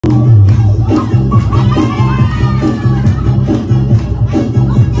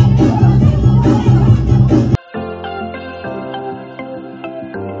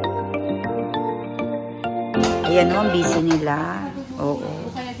ang busy nila.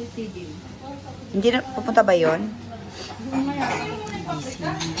 Oo. Hindi na, pupunta ba yun? Busy.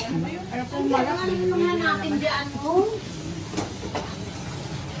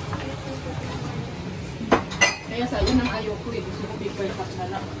 Kaya sa yun ang ayaw ko eh. Gusto ko paper cup na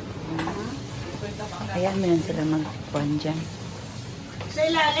lang. Ayan, meron sila magpuan dyan. Sa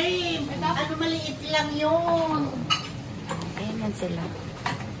ilalim, ano maliit lang yun. Ayan yan sila.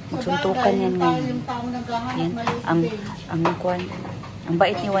 Magsuntukan yan ngayon. Ayan, ang kuan. Ang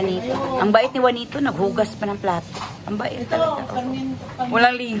bait ni Juanito. Ang bait ni Juanito, naghugas pa ng plato. Ang bait talaga.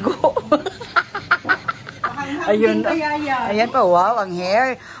 Walang ligo. Ayun. Ayan pa, wow, ang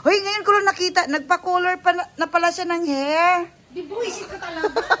hair. Hoy, ngayon ko lang nakita, nagpa-color pa na pala siya ng hair. Di buwisit ka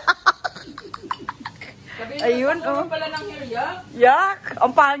talaga. Ayun, oh. Pala ng hair, yak. Yak,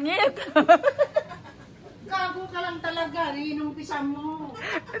 ang pangit. Gago ka lang talaga, inumpisan mo.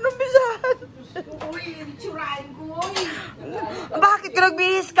 Inumpisan? Uy, tsurain ko, uy. Bakit ka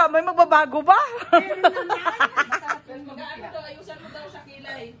nagbihis ka? May magbabago ba? Pero naman. Mag-ano daw, ayusan mo daw sa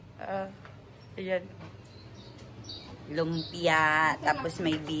kilay. Ayan. Lumpia, tapos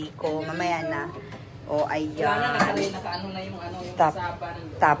may biko. Mamaya na. O, ayan. Naka-ano na yung ano, yung saban.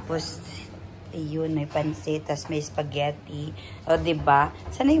 Tapos, ayun, may pansit, tapos may spaghetti. O, diba?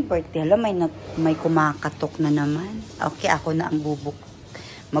 Sana yung birthday? Alam, may kumakatok na naman. Okay, ako na ang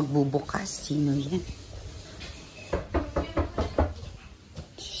magbubukas. Sino yan?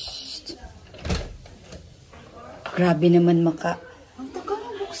 Grabe naman Ang tagal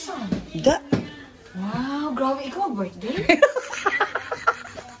ng buksan. Wow, grabe. Ikaw ang birthday?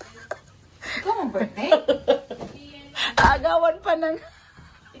 Ikaw ang birthday? Agawan pa ng...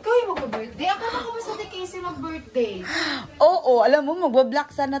 Ikaw yung mag-birthday? Ako na kami sa Casey mag-birthday. Oo, alam mo,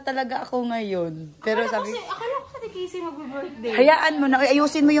 magbablock sana talaga ako ngayon. Pero sabi... Akala ko sa Casey mag-birthday. Hayaan mo na,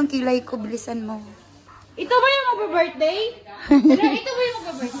 ayusin mo yung kilay ko, bilisan mo. Ito ba yung mag-birthday? Ito ba yung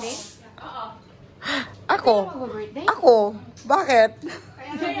mag-birthday? Oo. Ako? Ito yung mag-birthday? Ako? Bakit?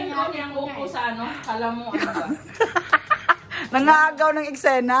 Kaya yung upo sa ano, kala mo ano ba? Nangaagaw ng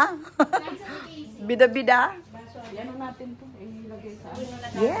eksena? Bida-bida? Yan natin to. Ilagay sa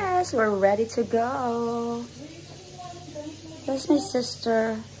Yes, we're ready to go. Here's my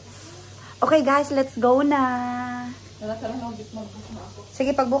sister. Okay guys, let's go na.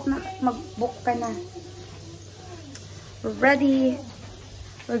 Sige, mag-book ka na. We're ready.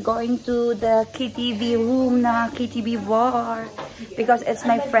 We're going to the KTV room na KTV bar because it's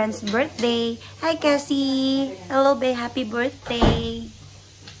my friend's birthday. Hi, Cassie. Hello, babe. Happy birthday.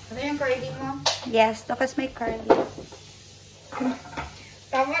 Ano yung curly mo? Yes, tapos may curly.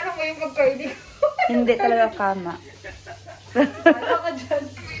 Tama lang mo yung pag-curly. Hindi talaga kama. Wala ka dyan.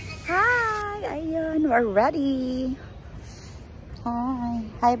 Hi! Ayan, we're ready. Hi.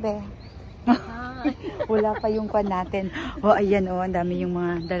 Hi, be. Wala pa yung kwan natin. Oh, ayan, oh, ang dami yung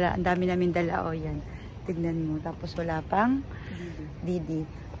mga dala. Ang dami namin dala, oh, yan. Tignan mo. Tapos wala pang Didi.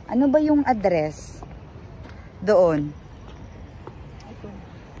 Ano ba yung address? Doon. ito.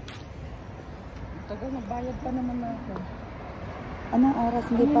 Tagal, nagbayad pa naman na ako. Anong oras?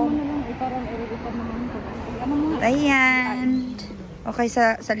 Hindi pa? Parang i-refund naman ito. Ano mo? Ayan. Okay,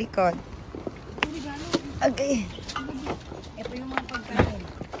 sa likod. Okay. Ito yung mga pagkain.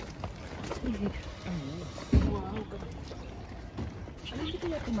 Ano hindi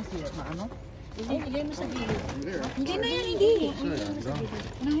kaya ito masira na ano? Ay, bigay mo sa gilid. Hindi na yan, hindi.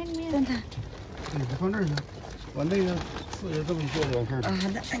 Unahin mo yan. Ganda. 放这儿呢，我那个四爷这么做两份。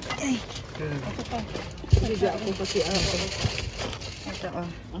 Ay. Ito pa. Bigla ako kasi ako. Ito, oh.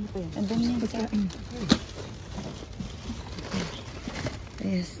 Ano pa yun? Andun yun sa...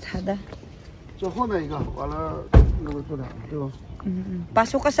 Yes, hada. 最后那一个完了，那个做俩，对吧？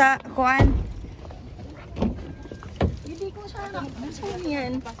 Pasok ka sa kuan. Hindi ko siya alam. Saan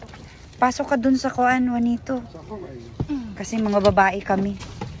yan? Pasok ka dun sa kuan, Juanito. 在后面一个， Kasi mga babae kami.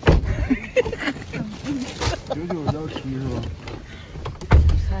 9917是吧？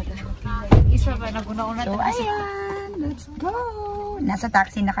 Isa ba? Naguna-una So, ayan. Let's go. Nasa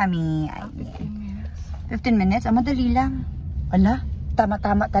taxi na kami. Ayan. 15 minutes? Madali lang. Ala,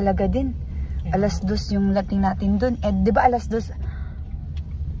 tama-tama talaga din. Alas 2 yung lating natin dun. Eh, di ba alas 2?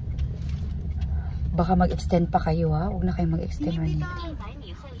 Baka mag-extend pa kayo, ha? Huwag na kayo mag-extend, Juanito.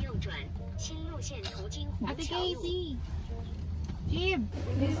 Ate Casey. Jib.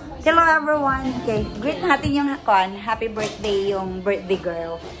 Hello everyone. Okay, greet natin yung happy birthday yung birthday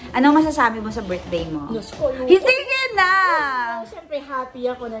girl. Anong masasabi mo sa birthday mo? Diyos ko, yung... Sige na! Siyempre happy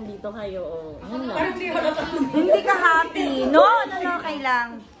ako nandito kayo. Oh. Yun lang. Hindi ka happy. No, okay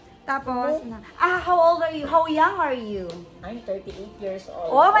lang. Tapos, how old are you? How young are you? I'm 38 years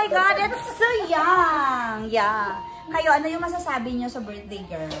old. Oh my God, that's so young. Yeah. Kayo, ano yung masasabi niyo sa birthday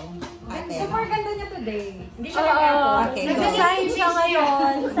girl? Ate. Super ganda niya today. Hindi siya nag-aircon. Okay, Nag-design siya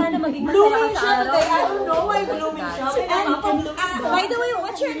ngayon. Sana maging masaya ka sa araw. I don't know why blooming siya. By the way,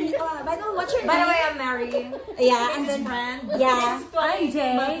 what's your name? By the way, I'm Mary. Yeah, and then yeah. I'm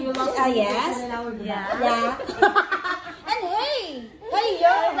Jay. Yes. Yeah. And hey,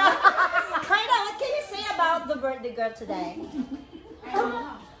 yo. Carla, what can you say about the birthday girl today?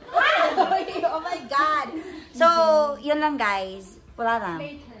 Oh my God. So, yun lang guys. Wala na.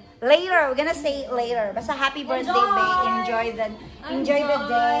 Later. We're gonna say it later. Basta happy birthday, babe. Enjoy the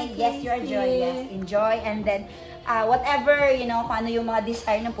day. Yes, you enjoy. Yes, enjoy. And then, whatever, you know, kung ano yung mga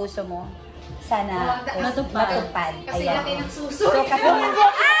desire ng puso mo, sana matupad. Kasi Ayan. laki ng suso. So, kasi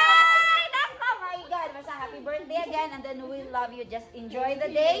ay, nako, my God. Basta happy birthday again. And then, we love you. Just enjoy the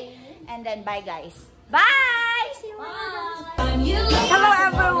day. And then, bye guys. Bye! See you later. Hello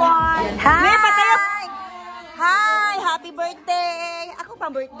everyone! Hi! Hi! Happy birthday! Ako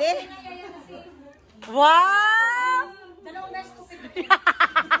pa birthday? Wow!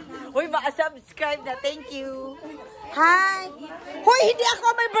 Uy, ma-subscribe na. Thank you. Hi! Hoy, hindi ako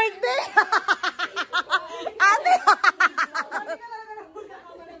may birthday! Ate!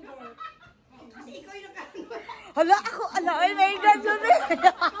 Hala, ako, ay my God, sabi.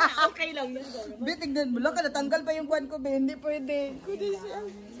 Okay lang yun. Be, tignan mo lang, natanggal pa yung kwan ko, be, hindi pwede. Kundi siya.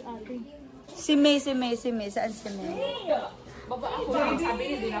 Si May. Saan si May? Baba ako. Sabi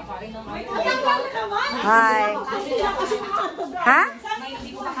niya, di na kain ng kain. Hi. Ha?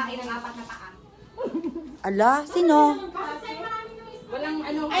 Hindi ko kakain ng 4 na paa. Ala, sino? Walang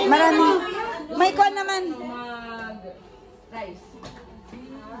ano. Marami. May kwan naman. Rice.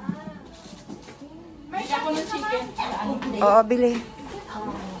 May ako ng chicken. Oo, bili.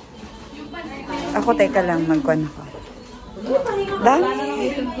 Ako, teka lang, magkwan ako.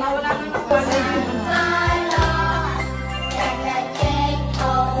 Dami.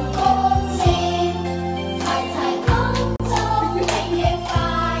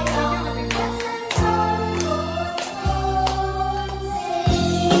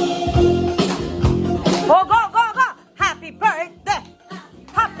 Go, go, go, go! Happy birthday!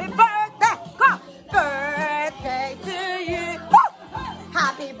 Happy birthday! Go! Birthday to you! Woo!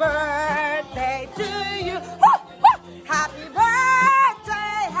 Happy birthday to you! Woo! Woo! Happy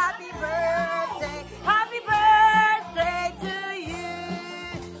birthday! Happy birthday! Happy birthday to you!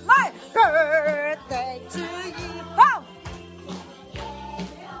 My birthday to you! Ho!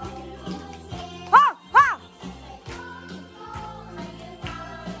 Ho! Ho! Ha!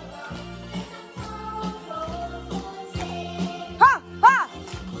 Ha!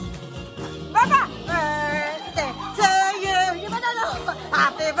 Baba! Birthday to you!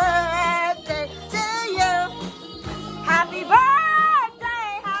 Happy birthday to you! Happy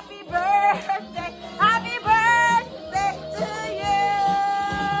birthday! Happy birthday! Happy birthday to you!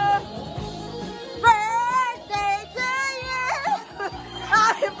 Birthday to you!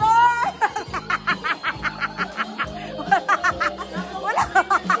 Happy birthday! Wala!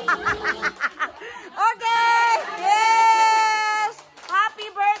 Okay! Yes!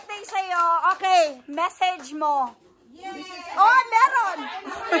 Happy birthday sa'yo. Okay, message mo. Oh, meron!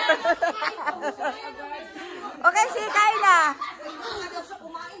 Okay, si Kayla.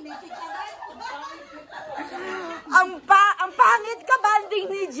 Ang pangit ka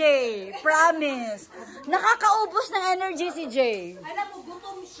banding ni Jay. Promise. Nakakaubos ng energy si Jay. Alam mo,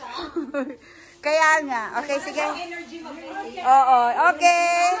 gutom siya. Kaya nga. Okay, sige. Oo,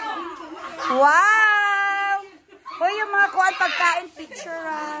 okay. Wow! Hoy, yung mga kuwan pagkain picture.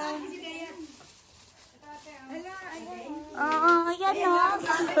 Oo, ayan na.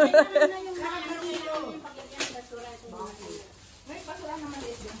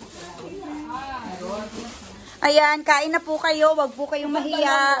 Ayan, kain na po kayo. Wag po kayong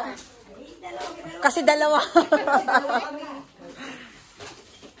mahiya. Kasi dalawa.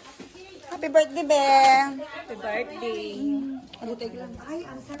 Happy birthday, Beng. Happy birthday. Ay,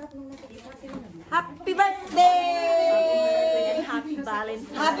 ang sarap nung Happy birthday! Happy Valentine's.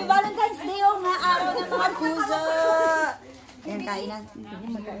 Happy Valentine's Day, oh nga, araw ng mga puso. Ayan, kainan.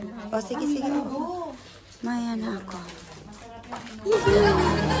 O, sige, sige. Maya na ako.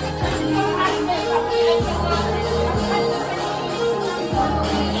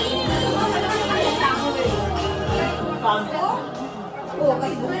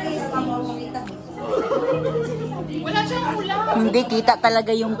 Wala siyang ulam. Hindi, kita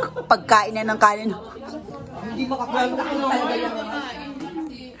talaga yung pagkain na ng kanin. Hindi makakain talaga yan.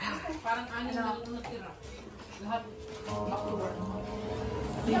 Parang ano na ako natira. Lahat.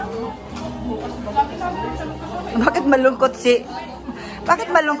 Bakit malungkot si Bakit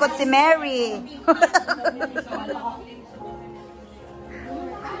malungkot si Mary?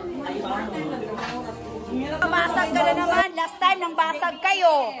 Basag ka na naman. Last time nang basag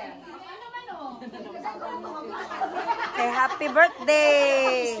kayo. Okay, happy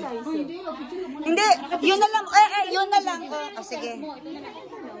birthday. Hindi, yun na lang. Yun na lang. Oh, sige.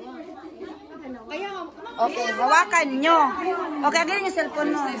 Okay, hawakan nyo. Okay, agad yung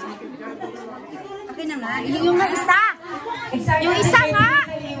cellphone mo. Okay na nga. Yung isa. Yung isa nga.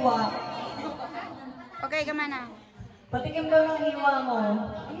 Okay, kamana. Patikim daw ng hiwa mo.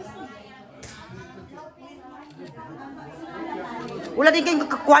 Wala din kayong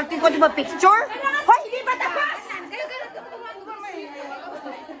quality ko, di ba, picture? Hoy, hindi ba tapos?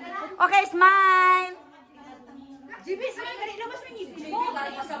 Okay, smile.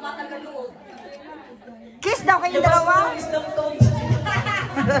 Kiss daw kayong dalawa.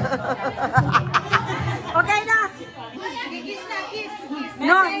 Okay na.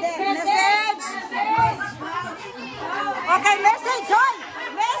 No, message. Okay, message, hoy.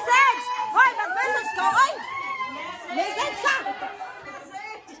 Message. Hoy, mag-message ka, hoy. Message ka.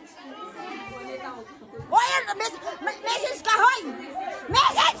 Hoy, message ka, hoy.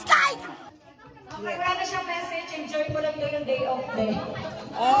 Message ka. Wala na siyang message. Enjoy mo lang yung day off day.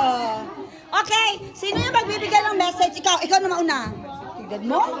 Oh. Okay, sino yung magbibigay ng message? Ikaw na mauna. Tignan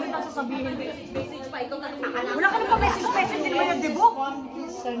mo? Wala ka naman message, din mo yung debo?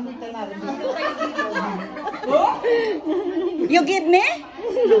 You give me?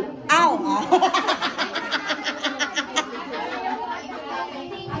 Ow.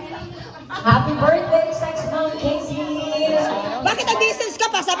 Happy birthday, Sex Mom Casey! Bakit nag-message ka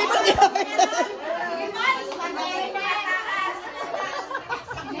pa? Sabi mo niyo.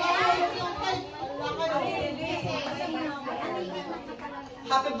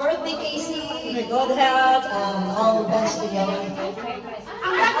 Happy birthday, Casey! May good health and all the best to you.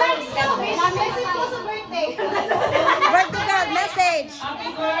 Message ko sa birthday. Birthday girl, message.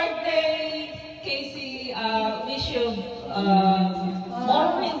 Happy birthday, Casey. Wish you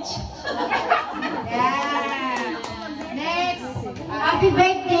more rich. Next. Happy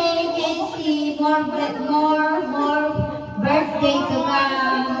birthday, Casey. More birthday to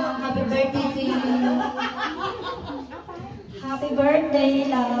come. Happy birthday to you. Happy birthday,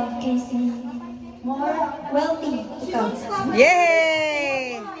 love, Casey. More wealthy to come.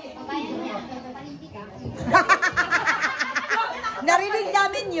 Yay! Narinig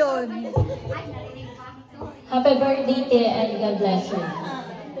namin yun. Happy birthday, Tia, and God bless you.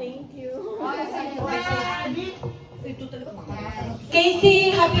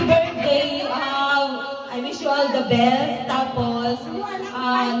 Casey, happy birthday. I wish you all the best. Tapos,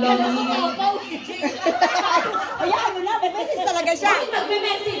 long year. Ayan, ano na, may message talaga siya.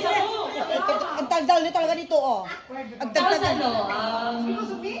 Nagme-message ako. Ang tagdal na talaga nito, oh. Ang Tapos tagdal.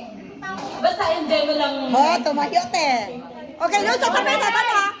 basta enjoy mo lang. Oh, tumayot eh. Okay, no, sa tabi na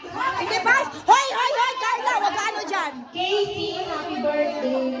ba? Hindi ba? Hoy, Carla, wag ka ano dyan. Casey, happy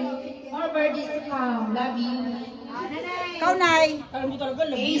birthday. More birthdays to come. Love you. Ikaw, Nay.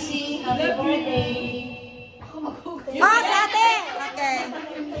 Casey, happy birthday. Sa ate. Okay.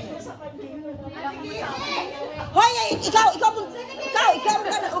 Hoy, ikaw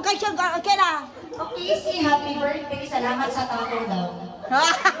okay na. Casey, happy birthday. Salamat sa tato daw.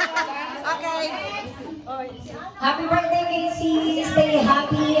 Okay. Happy birthday, Casey! Stay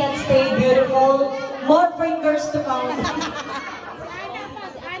happy and stay beautiful. More fingers to count.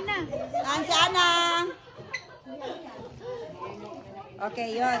 Saan si Ana?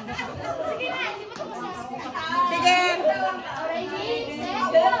 Okay, yun. Sige.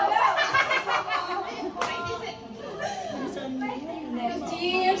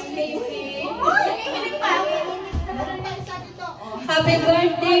 Cheers, Casey. Happy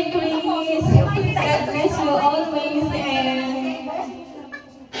birthday, Chris. God bless you always.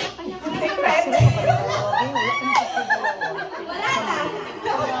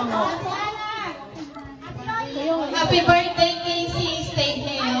 Happy birthday, Casey. Stay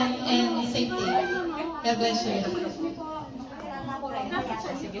healthy and safety. God bless you.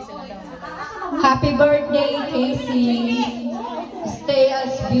 Happy birthday, Casey. Stay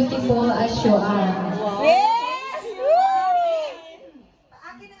as beautiful as you are. Yes!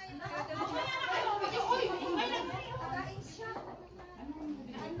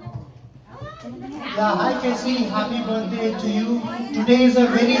 Yeah, hi Casey, happy birthday to you. Today is a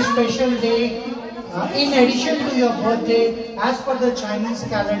very special day. In addition to your birthday, as per the Chinese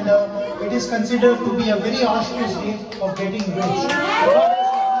calendar, it is considered to be a very auspicious day of getting rich.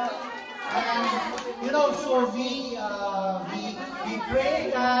 And you know, so we pray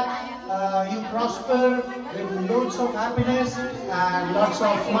that you prosper with loads of happiness and lots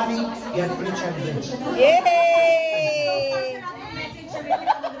of money, get rich and rich. Yay!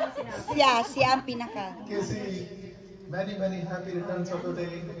 Siya ang pinaka. Casey, many happy returns of the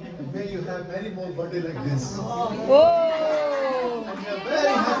day. May you have many more birthday like this. Oh! And we are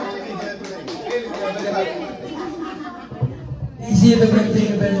very happy to be here today. Really, we are very happy. Easy, the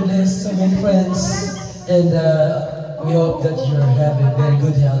birthday, very blessed, so many friends, and we hope that you have a very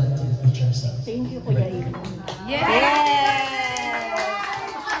good health in the future. So. Thank you, Kuya Ian.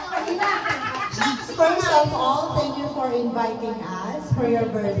 First of all, thank you for inviting us for your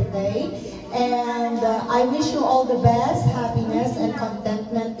birthday. And I wish you all the best, happiness and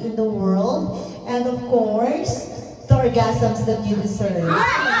contentment in the world. And of course, the orgasms that you deserve.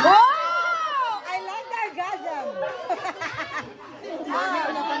 Wow! I like the orgasm.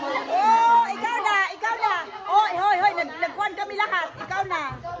 Oh, ikaw na. Hoy, nagkuhan kami lahat. Ikaw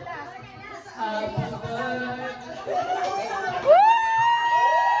na.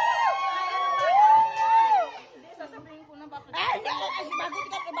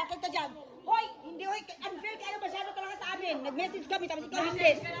 Bakit ka dyan? Hoy, hindi, unfair ka masyado talaga sa amin. Nag-message kami, tapos ikaw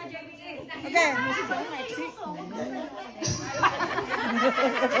hindi. Okay.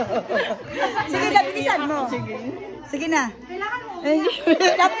 Sige na, bilisan mo. Sige na.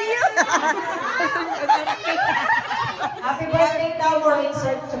 Up to you. Happy birthday, now more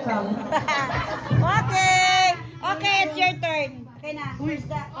insert to come. Okay, it's your turn. Okay na, where's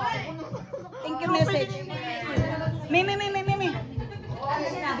that? Thank you message. Mimi.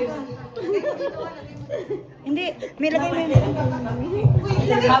 Hindi, may lagay mo yun.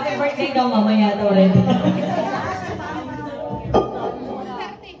 Happy birthday daw mamaya daw rin.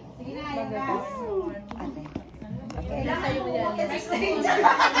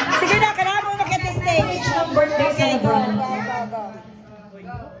 Sige na, kailangan mo mag-stage. Birthday celebrant.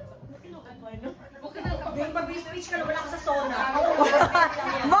 Go. Yung mag-speech ka na wala ka sa sauna.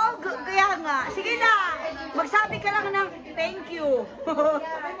 Kaya nga. Sige na, magsabi ka lang ng thank you.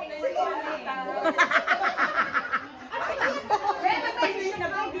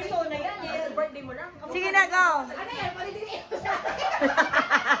 Sige na, go.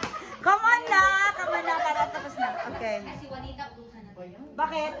 Come on na, para tapos na. Okay.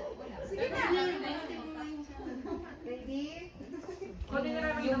 Bakit?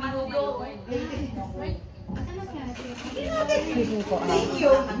 Yung minudo. Thank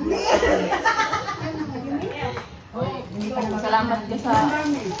you. Salamat ka sa...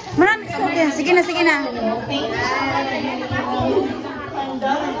 Marami. Sige na.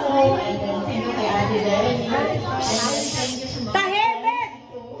 Tahimik!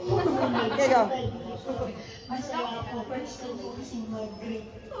 Okay, go.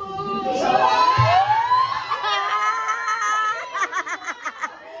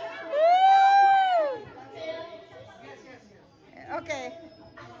 Okay.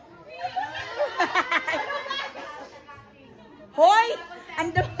 Hoy!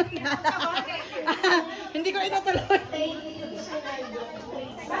 Ando na. Hindi ko itutuloy.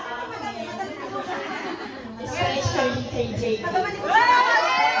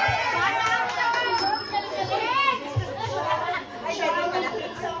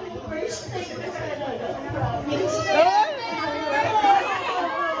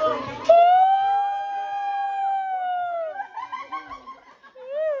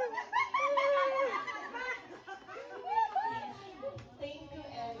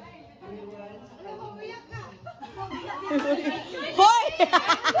 Hoy!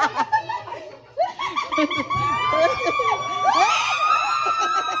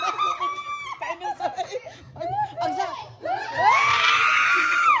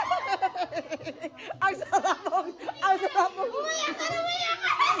 Ang sarap mo.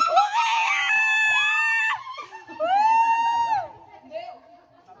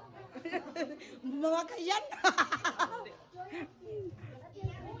 Mga kayan.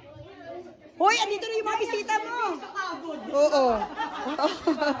 Hoy, andito na yung mga bisita mo. Oo.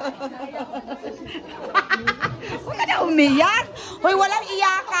 Huwag ka na umiyak. Hoy, walang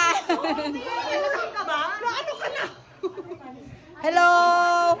iyakan. Ano ka na? Hello.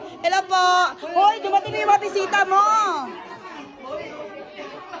 Hello po. Hoy, dumating na yung mga bisita mo.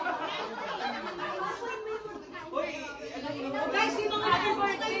 Guys, yung mga happy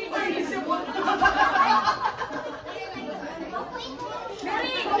birthday.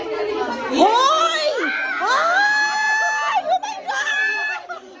 Hoy! Ay! Oh my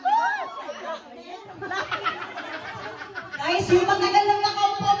God! Guys, yung matagal lang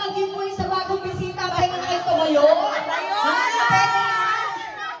nakaupo, mag-giveaway sa bagong bisita, kaya nga kayo tumayo.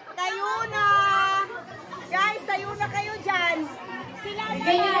 Tayo na! Guys, tayo na kayo dyan. Sila na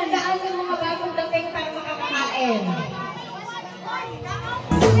Ganyan ang daan ng mga bagong dating para makakain.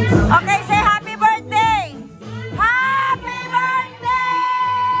 Okay, say happy birthday! Happy birthday!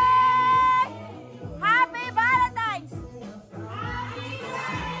 Happy Valentine's!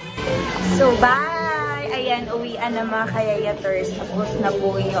 So, bye! Ayan, uwian na mga kayayaters. Tapos na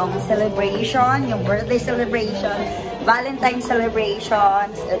po yung celebration, yung birthday celebration, Valentine's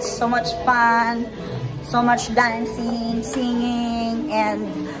celebrations. It's so much fun, so much dancing, singing, and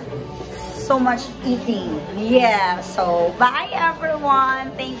so much eating. Yeah, so bye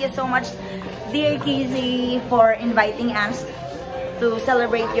everyone. Thank you so much, dear Kizzy, for inviting us to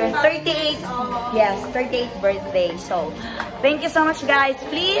celebrate your 38th, yes, 38th birthday. So thank you so much, guys.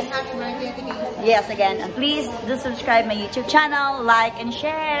 Please, yes, again, and please do subscribe my YouTube channel, like and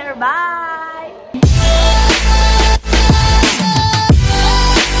share. Bye.